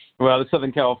 Well, the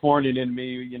Southern Californian in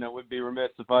me, would be remiss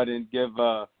if I didn't give,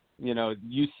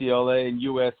 UCLA and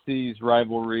USC's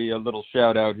rivalry a little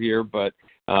shout out here. But,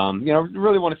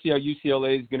 really want to see how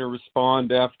UCLA is going to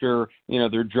respond after,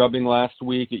 their drubbing last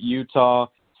week at Utah,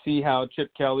 see how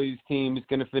Chip Kelly's team is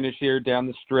going to finish here down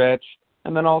the stretch.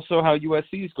 And then also how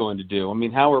USC is going to do. I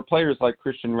mean, how are players like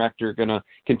Christian Rector going to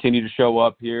continue to show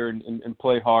up here and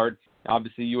play hard?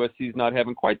 Obviously, USC is not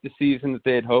having quite the season that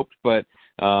they had hoped, but,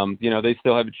 they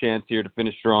still have a chance here to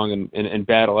finish strong and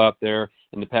battle out there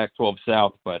in the Pac-12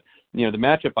 South. But, the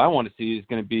matchup I want to see is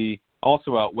going to be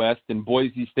also out west in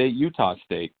Boise State, Utah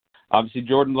State. Obviously,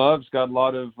 Jordan Love's got a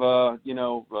lot of,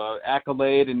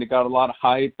 accolade and they got a lot of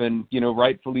hype and,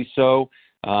 rightfully so.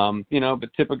 But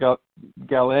Tipa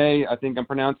Gale, I think I'm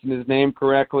pronouncing his name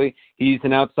correctly. He's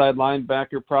an outside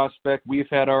linebacker prospect we've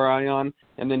had our eye on.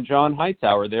 And then John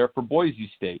Hightower there for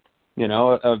Boise State.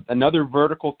 Another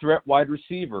vertical threat wide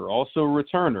receiver, also a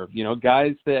returner.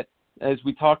 Guys that, as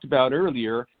we talked about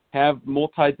earlier, have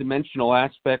multi-dimensional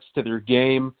aspects to their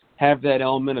game, have that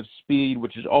element of speed,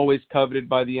 which is always coveted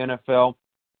by the NFL.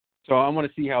 So I want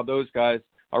to see how those guys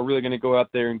are really going to go out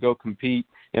there and go compete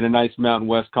in a nice Mountain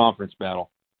West Conference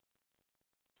battle.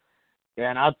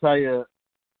 Yeah, and I'll tell you,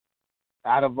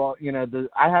 out of all,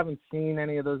 I haven't seen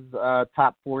any of those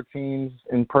top 4 teams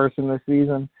in person this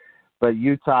season, but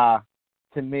Utah,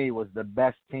 to me, was the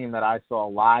best team that I saw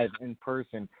live in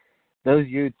person. Those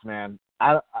Utes, man,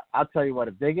 I'll tell you what,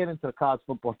 if they get into the college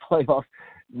football playoff,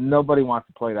 nobody wants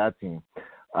to play that team.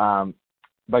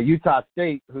 But Utah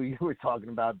State, who you were talking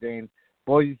about, Dane,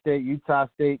 Boise State, Utah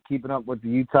State, keeping up with the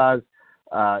Utahs.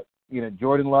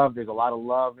 Jordan Love, there's a lot of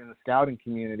love in the scouting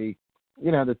community.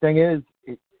 The thing is,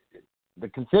 the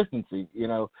consistency,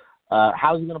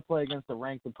 how's he going to play against a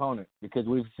ranked opponent? Because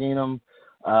we've seen him.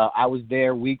 I was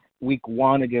there week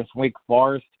 1 against Wake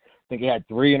Forest. I think he had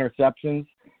 3 interceptions.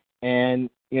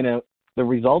 And, the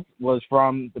result was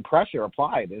from the pressure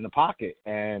applied in the pocket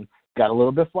and got a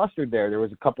little bit flustered there. There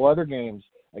was a couple other games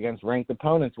against ranked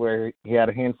opponents where he had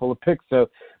a handful of picks. So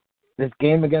this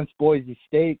game against Boise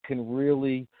State can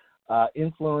really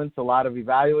influence a lot of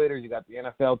evaluators. You got the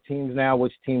NFL teams now,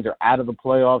 which teams are out of the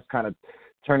playoffs, kind of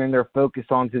turning their focus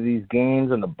onto these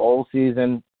games and the bowl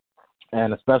season,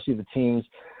 and especially the teams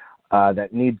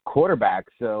that need quarterbacks.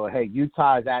 So, hey,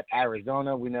 Utah is at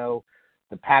Arizona. We know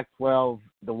the Pac-12,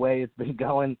 the way it's been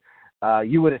going,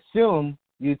 you would assume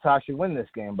Utah should win this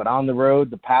game. But on the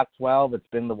road, the Pac-12, it's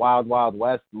been the wild, wild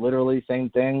west, literally same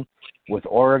thing with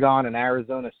Oregon and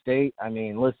Arizona State. I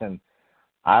mean, listen,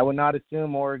 I would not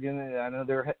assume Oregon. I know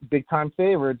they're big-time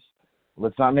favorites.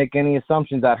 Let's not make any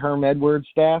assumptions. That Herm Edwards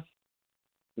staff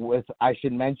with, I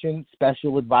should mention,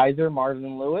 special advisor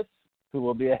Marvin Lewis, who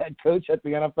will be a head coach at the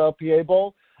NFLPA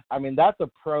Bowl. I mean, that's a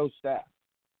pro staff.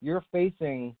 You're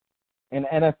facing an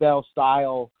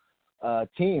NFL-style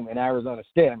team in Arizona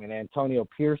State. I mean, Antonio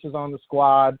Pierce is on the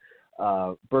squad.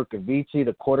 Berkovici,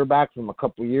 the quarterback from a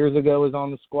couple years ago, is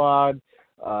on the squad,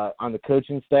 on the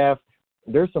coaching staff.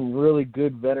 There's some really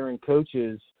good veteran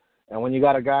coaches. And when you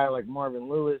got a guy like Marvin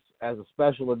Lewis as a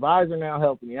special advisor now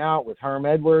helping you out with Herm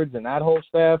Edwards and that whole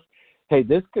staff, hey,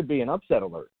 this could be an upset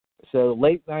alert. So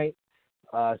late night,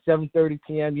 7:30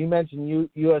 p.m. You mentioned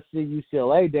USC,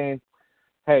 UCLA, Dane.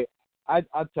 Hey,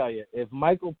 I'll tell you, if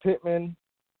Michael Pittman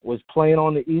was playing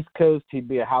on the East Coast, he'd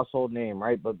be a household name,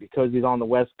 right? But because he's on the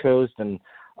West Coast and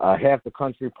half the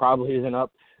country probably isn't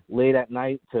up late at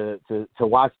night to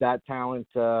watch that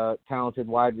talented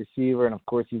wide receiver, and of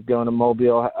course he's going to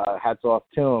Mobile. Hats off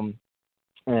to him.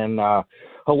 And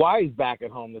Hawaii's back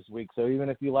at home this week, so even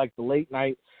if you like the late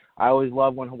night, I always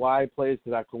love when Hawaii plays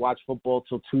because I can watch football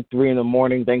till 2, 3 in the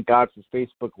morning. Thank God for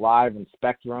Facebook Live and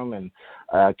Spectrum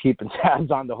and keeping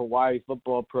tabs on the Hawaii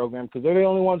football program because they're the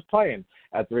only ones playing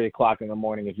at 3 o'clock in the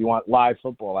morning if you want live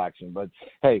football action. But,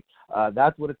 hey,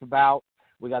 that's what it's about.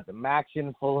 We got the MAC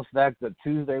in full effect the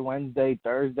Tuesday, Wednesday,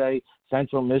 Thursday,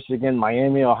 Central Michigan,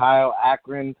 Miami, Ohio,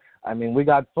 Akron. I mean, we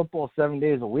got football 7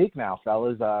 days a week now,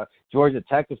 fellas. Georgia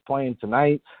Tech is playing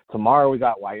tonight. Tomorrow we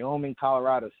got Wyoming,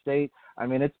 Colorado State. I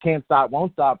mean, it can't stop,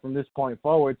 won't stop from this point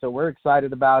forward, so we're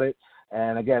excited about it.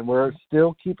 And, again, we're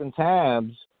still keeping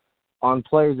tabs on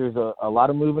players. There's a lot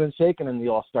of moving and shaking in the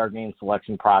All-Star game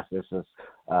selection process.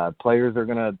 Players are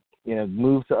going to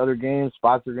move to other games.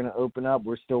 Spots are going to open up.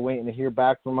 We're still waiting to hear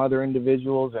back from other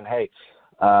individuals. And, hey,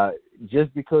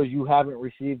 just because you haven't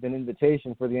received an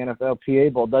invitation for the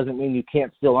NFLPA Bowl doesn't mean you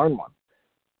can't still earn one.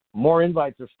 More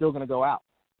invites are still going to go out.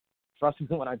 Trust me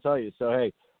when I tell you. So,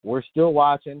 hey, we're still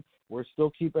watching. We're still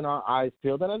keeping our eyes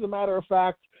peeled. And as a matter of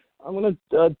fact, I'm going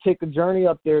to take a journey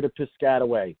up there to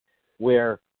Piscataway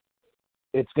where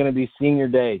it's going to be senior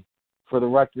day for the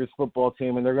Rutgers football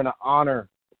team, and they're going to honor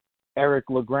Eric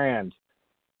LeGrand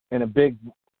in a big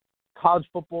college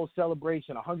football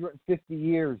celebration, 150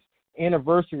 years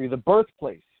anniversary, the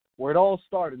birthplace, where it all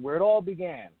started, where it all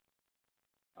began.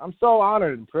 I'm so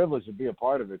honored and privileged to be a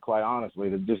part of it, quite honestly,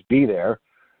 to just be there.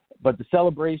 But the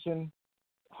celebration,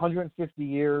 150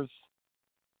 years,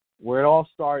 where it all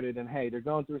started, and, hey, they're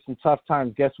going through some tough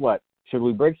times. Guess what? Should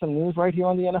we break some news right here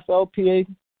on the NFLPA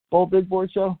Bowl Big Board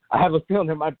Show? I have a feeling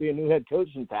there might be a new head coach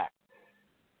intact.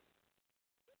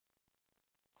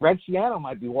 Greg Schiano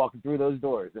might be walking through those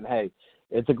doors. And, hey,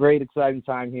 it's a great, exciting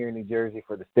time here in New Jersey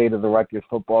for the state of the Rutgers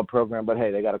football program. But,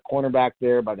 hey, they got a cornerback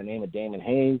there by the name of Damon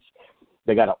Hayes.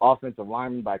 They got an offensive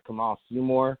lineman by Kamal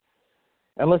Seymour.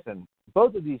 And, listen,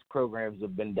 both of these programs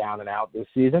have been down and out this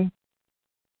season,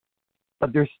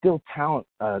 but there's still talent.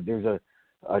 There's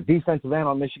a defensive end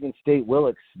on Michigan State,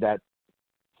 Willicks, that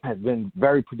has been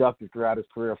very productive throughout his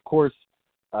career. Of course,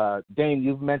 Dane,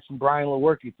 you've mentioned Brian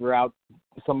Lewerke throughout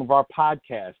some of our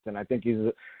podcasts, and I think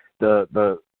he's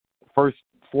the first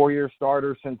 4-year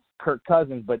starter since Kirk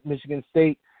Cousins. But Michigan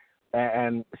State,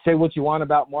 and say what you want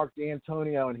about Mark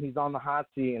D'Antonio, and he's on the hot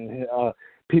seat, and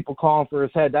people calling for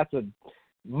his head. That's a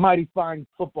mighty fine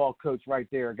football coach right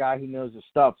there, a guy who knows his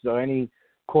stuff. So any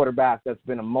quarterback that's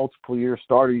been a multiple-year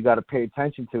starter, you got to pay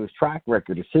attention to his track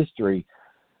record, his history,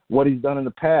 what he's done in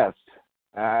the past.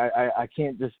 I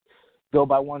can't just go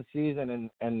by one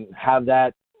season and have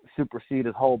that supersede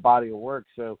his whole body of work.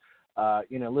 So,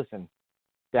 listen,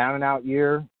 down and out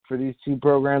year for these two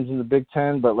programs in the Big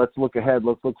Ten, but let's look ahead.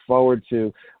 Let's look forward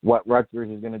to what Rutgers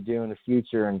is going to do in the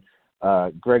future. And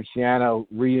Greg Schiano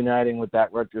reuniting with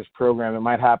that Rutgers program. It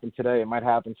might happen today. It might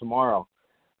happen tomorrow.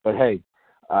 But, hey,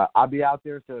 I'll be out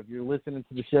there. So if you're listening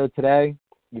to the show today,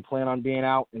 you plan on being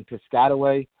out in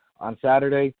Piscataway on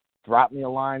Saturday, drop me a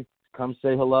line. Come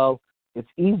say hello. It's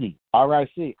easy.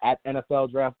 RIC at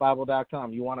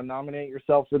NFLDraftBible.com. You want to nominate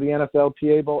yourself for the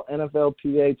NFLPA Bowl?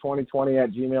 NFLPA2020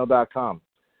 at gmail.com.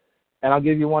 And I'll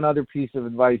give you one other piece of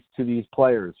advice to these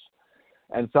players.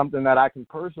 and something that I can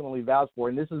personally vouch for,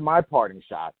 and this is my parting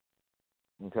shot,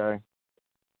 okay?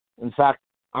 In fact,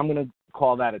 I'm going to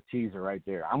call that a teaser right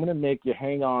there. I'm going to make you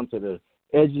hang on to the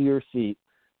edge of your seat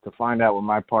to find out what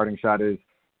my parting shot is,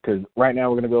 because right now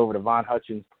we're going to go over to Von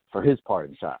Hutchins for his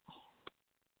parting shot.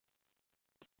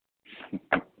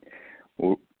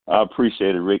 Well, I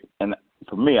appreciate it, Rick. And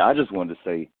for me, I just wanted to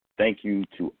say thank you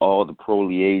to all the pro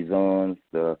liaisons,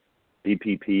 the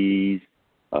DPPs,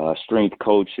 strength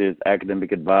coaches,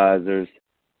 academic advisors,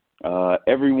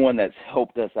 everyone that's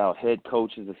helped us out, head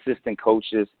coaches, assistant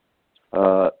coaches,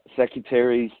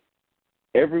 secretaries,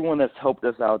 everyone that's helped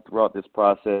us out throughout this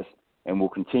process and will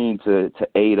continue to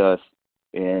aid us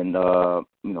in,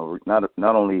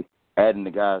 not only adding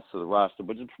the guys to the roster,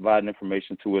 but just providing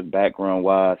information to us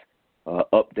background-wise,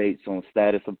 updates on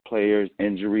status of players,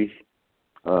 injuries,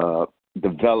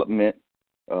 development,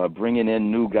 bringing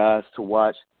in new guys to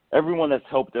watch. Everyone that's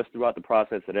helped us throughout the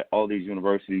process at all these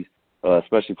universities,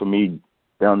 especially for me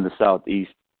down in the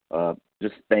Southeast,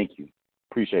 just thank you.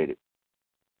 Appreciate it.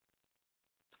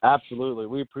 Absolutely.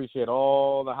 We appreciate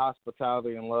all the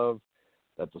hospitality and love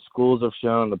that the schools have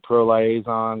shown, the pro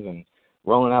liaisons, and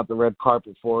rolling out the red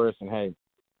carpet for us. And, hey,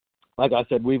 like I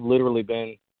said, we've literally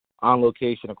been on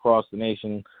location across the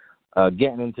nation,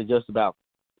 getting into just about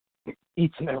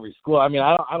each and every school. I mean,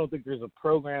 I don't think there's a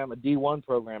program, a D1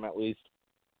 program at least,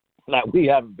 that we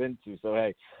haven't been to. So,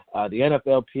 hey, the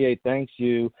NFLPA thanks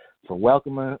you for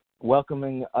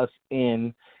welcoming us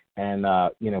in and,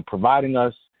 providing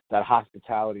us that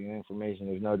hospitality and information.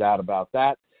 There's no doubt about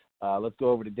that. Let's go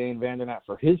over to Dane Vandernat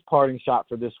for his parting shot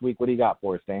for this week. What do you got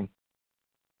for us, Dane?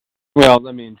 Well,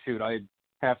 I mean, shoot, I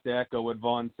have to echo what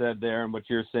Vaughn said there and what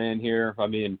you're saying here. I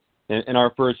mean, in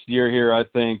our first year here, I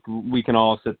think we can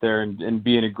all sit there and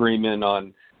be in agreement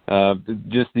on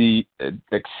just the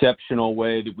exceptional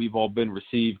way that we've all been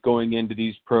received going into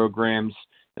these programs,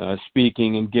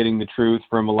 speaking and getting the truth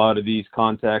from a lot of these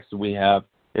contacts that we have.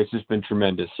 It's just been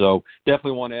tremendous. So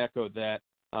definitely want to echo that.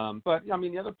 But, I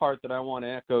mean, the other part that I want to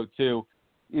echo, too,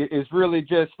 is really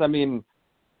just, I mean,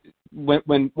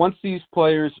 once these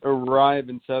players arrive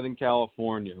in Southern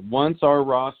California, once our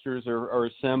rosters are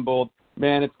assembled,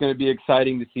 man, it's going to be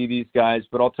exciting to see these guys.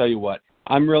 But I'll tell you what,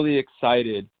 I'm really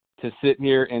excited to sit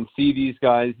here and see these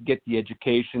guys get the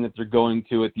education that they're going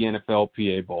to at the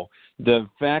NFLPA Bowl. The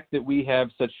fact that we have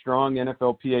such strong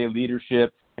NFLPA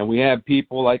leadership, and we have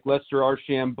people like Lester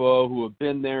Archambault who have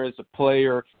been there as a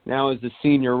player, now as a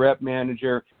senior rep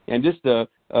manager, and just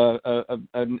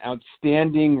an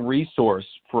outstanding resource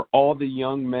for all the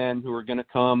young men who are going to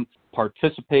come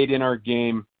participate in our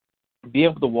game, be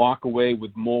able to walk away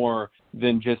with more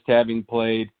than just having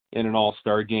played in an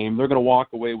all-star game. They're going to walk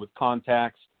away with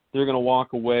contacts. They're going to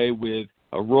walk away with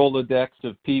a Rolodex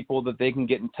of people that they can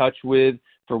get in touch with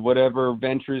for whatever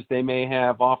ventures they may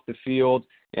have off the field,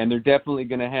 and they're definitely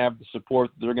going to have the support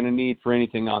that they're going to need for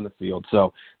anything on the field.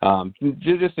 So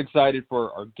just excited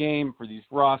for our game, for these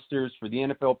rosters, for the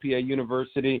NFLPA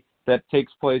University that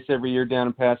takes place every year down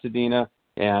in Pasadena.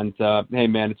 And, hey,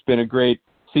 man, it's been a great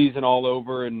season all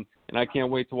over, and I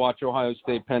can't wait to watch Ohio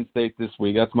State, Penn State this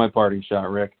week. That's my parting shot,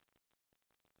 Rick.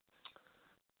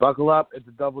 Buckle up. It's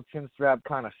a double chin strap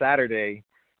kind of Saturday,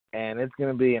 and it's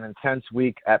going to be an intense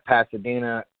week at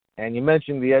Pasadena. And you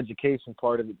mentioned the education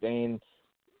part of it, Dane.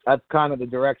 That's kind of the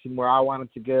direction where I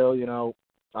wanted to go. You know,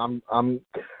 I'm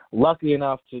lucky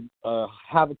enough to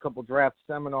have a couple draft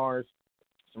seminars,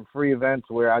 some free events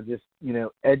where I just,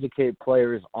 educate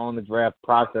players on the draft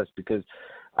process, because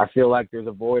I feel like there's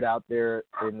a void out there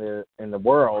in the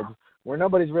world where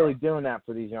nobody's really doing that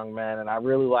for these young men. And I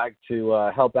really like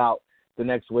to help out the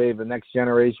next wave, the next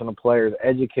generation of players,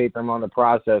 educate them on the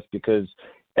process, because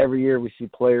every year we see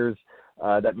players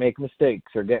that make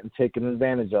mistakes or getting taken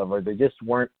advantage of, or they just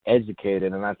weren't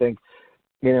educated. And I think,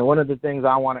 one of the things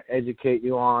I want to educate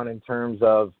you on in terms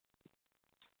of,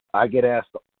 I get asked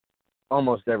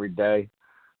almost every day,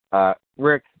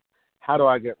 Rick, how do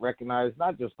I get recognized,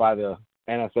 not just by the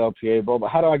NFLPA Bowl, but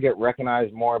how do I get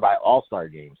recognized more by all-star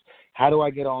games? How do I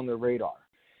get on the radar?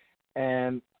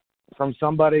 And from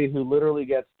somebody who literally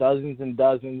gets dozens and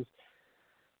dozens,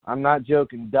 I'm not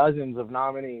joking, dozens of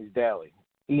nominees daily,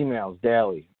 emails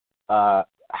daily,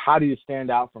 how do you stand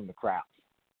out from the crowd?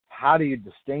 How do you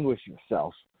distinguish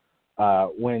yourself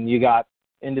when you got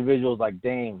individuals like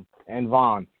Dane and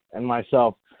Vaughn and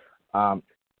myself? On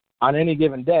any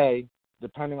given day,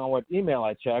 depending on what email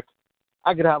I check,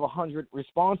 I could have 100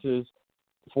 responses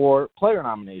for player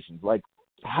nominations. Like,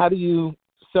 how do you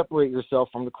separate yourself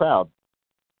from the crowd?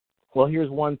 Well, here's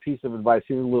one piece of advice.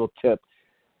 Here's a little tip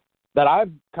that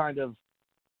I've kind of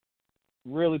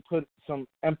really put some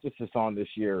emphasis on this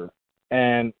year.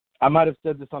 And I might have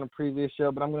said this on a previous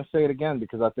show, but I'm going to say it again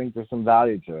because I think there's some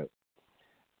value to it.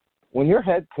 When your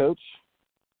head coach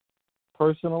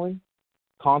personally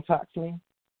contacts me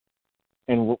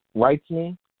and writes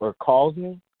me or calls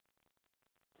me,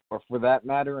 or for that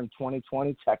matter in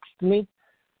 2020, texts me,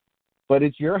 but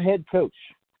it's your head coach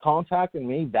contacting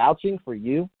me, vouching for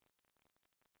you,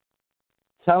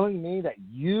 telling me that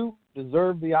you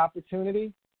deserve the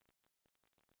opportunity,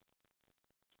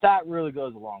 that really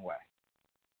goes a long way.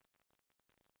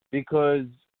 Because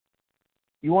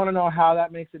you want to know how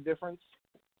that makes a difference?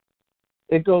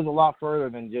 It goes a lot further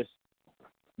than just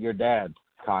your dad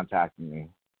contacting me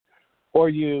or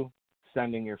you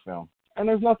sending your film. And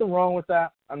there's nothing wrong with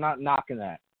that. I'm not knocking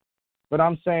that. But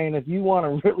I'm saying if you want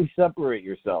to really separate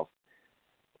yourself,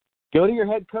 go to your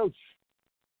head coach.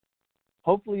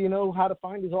 Hopefully you know how to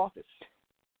find his office.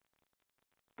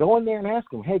 Go in there and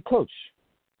ask him, hey, coach,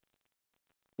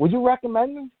 would you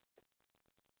recommend me?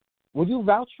 Would you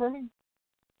vouch for me?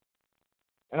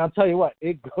 And I'll tell you what,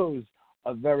 it goes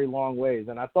a very long ways.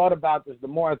 And I thought about this, the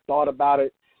more I thought about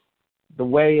it, the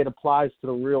way it applies to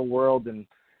the real world. And,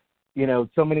 you know,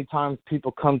 so many times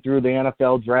people come through the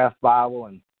NFL draft Bible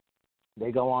and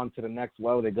they go on to the next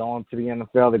level. They go on to the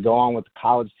NFL. They go on with the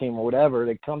college team or whatever.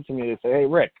 They come to me and they say, hey,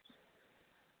 Rick,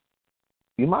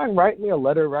 you mind writing me a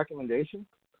letter of recommendation?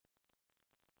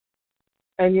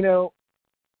 And, you know,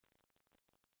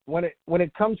 when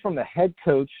it comes from the head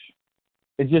coach,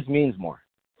 it just means more.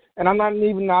 And I'm not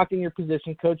even knocking your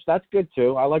position coach. That's good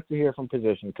too. I like to hear from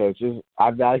position coaches.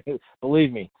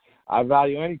 Believe me, I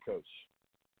value any coach.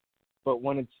 But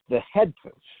when it's the head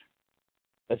coach,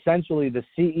 essentially the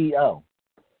CEO,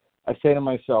 I say to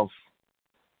myself,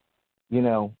 you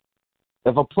know,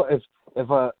 if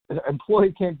a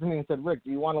employee came to me and said, Rick,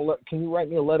 can you write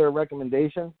me a letter of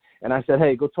recommendation? And I said,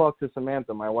 hey, go talk to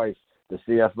Samantha, my wife, the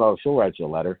CFO. She'll write you a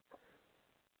letter.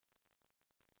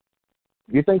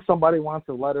 You think somebody wants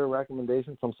a letter of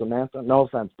recommendation from Samantha? No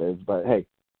offense, babes, but hey,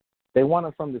 they want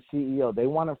it from the CEO. They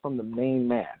want it from the main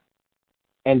man.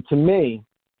 And to me,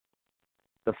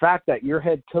 the fact that your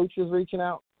head coach is reaching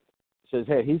out says,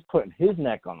 hey, he's putting his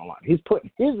neck on the line. He's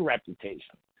putting his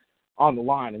reputation on the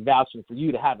line and vouching for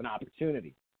you to have an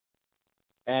opportunity.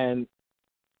 And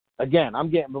again, I'm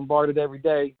getting bombarded every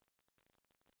day,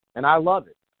 and I love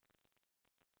it.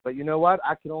 But you know what?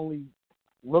 I can only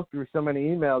look through so many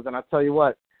emails, and I tell you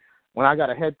what, when I got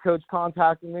a head coach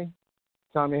contacting me,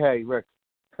 telling me, hey, Rick,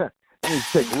 you need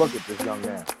to take a look at this young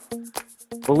man.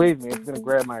 Believe me, it's going to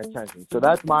grab my attention. So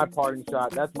that's my parting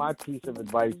shot. That's my piece of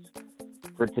advice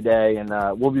for today. And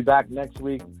we'll be back next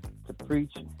week to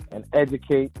preach and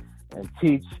educate and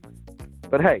teach.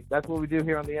 But, hey, that's what we do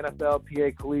here on the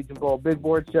NFLPA Collegiate Bowl Big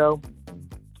Board Show.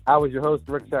 I was your host,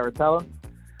 Rick Saratella.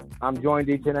 I'm joined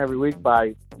each and every week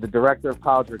by the Director of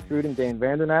College Recruiting, Dane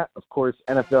Vandernat. Of course,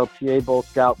 NFLPA Bowl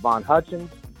Scout, Von Hutchins.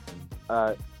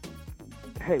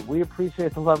 Hey, we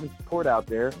appreciate the love and support out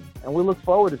there, and we look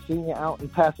forward to seeing you out in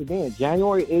Pasadena,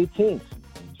 January 18th,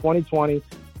 2020,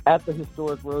 at the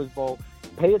historic Rose Bowl.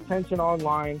 Pay attention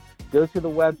online. Go to the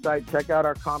website. Check out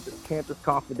our campus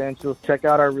confidentials. Check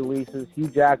out our releases. Hugh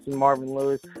Jackson, Marvin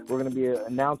Lewis. We're going to be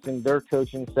announcing their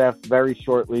coaching staff very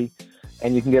shortly.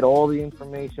 And you can get all the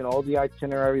information, all the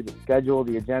itinerary, the schedule,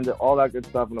 the agenda, all that good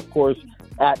stuff. And, of course,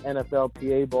 at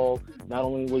NFLPA Bowl, not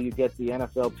only will you get the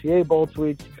NFLPA Bowl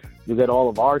tweets, you'll get all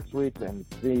of our tweets and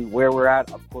see where we're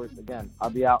at. Of course, again,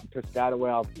 I'll be out in Piscataway.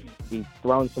 I'll be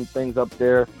throwing some things up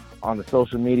there on the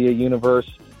social media universe.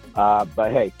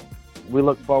 But, hey, we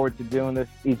look forward to doing this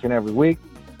each and every week.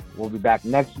 We'll be back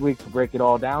next week to break it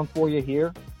all down for you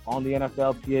here on the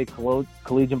NFLPA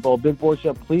Collegiate Bowl Big Board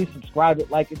Show. Please subscribe it,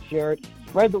 like it, share it,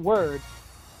 spread the word.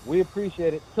 We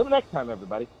appreciate it. Till the next time,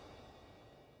 everybody.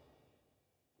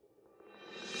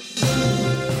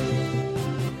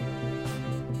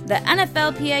 The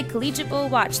NFLPA Collegiate Bowl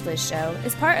Watch List Show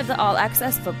is part of the All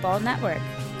Access Football Network.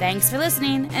 Thanks for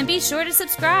listening, and be sure to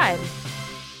subscribe.